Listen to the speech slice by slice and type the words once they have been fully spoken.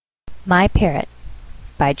My Parrot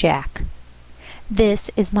by Jack.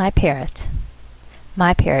 This is my parrot.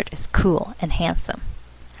 My parrot is cool and handsome.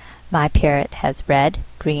 My parrot has red,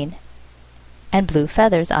 green, and blue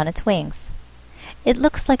feathers on its wings. It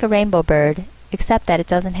looks like a rainbow bird, except that it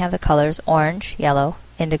doesn't have the colors orange, yellow,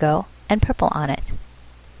 indigo, and purple on it.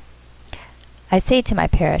 I say to my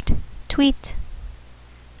parrot, "Tweet."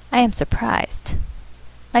 I am surprised.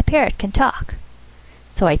 My parrot can talk.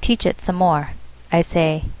 So I teach it some more. I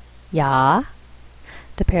say, "Ja?"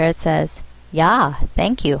 The parrot says, "Ja,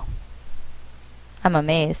 thank you." I'm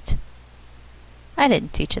amazed. I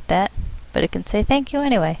didn't teach it that, but it can say thank you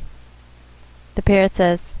anyway. The parrot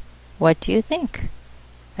says, "What do you think?"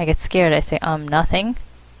 I get scared. I say, nothing."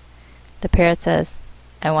 The parrot says,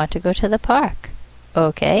 "I want to go to the park."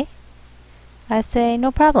 "Okay." I say,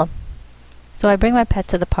 "No problem." So I bring my pet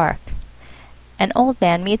to the park. An old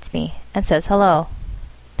man meets me and says hello.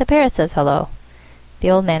 The parrot says hello. The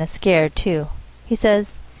old man is scared, too. He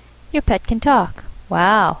says, "Your pet can talk.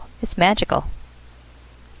 Wow, it's magical."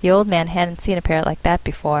 The old man hadn't seen a parrot like that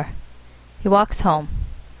before. He walks home.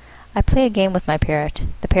 I play a game with my parrot.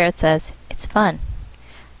 The parrot says, "It's fun."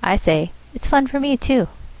 I say, "It's fun for me, too."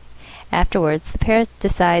 Afterwards, the parrot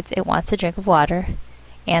decides it wants a drink of water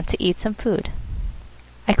and to eat some food.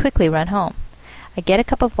 I quickly run home. I get a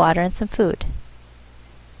cup of water and some food.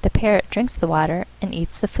 The parrot drinks the water and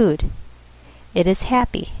eats the food. It is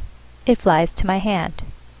happy. It flies to my hand.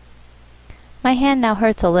 My hand now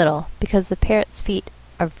hurts a little because the parrot's feet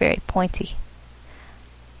are very pointy.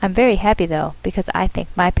 I'm very happy though because I think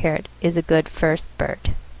my parrot is a good first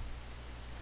bird.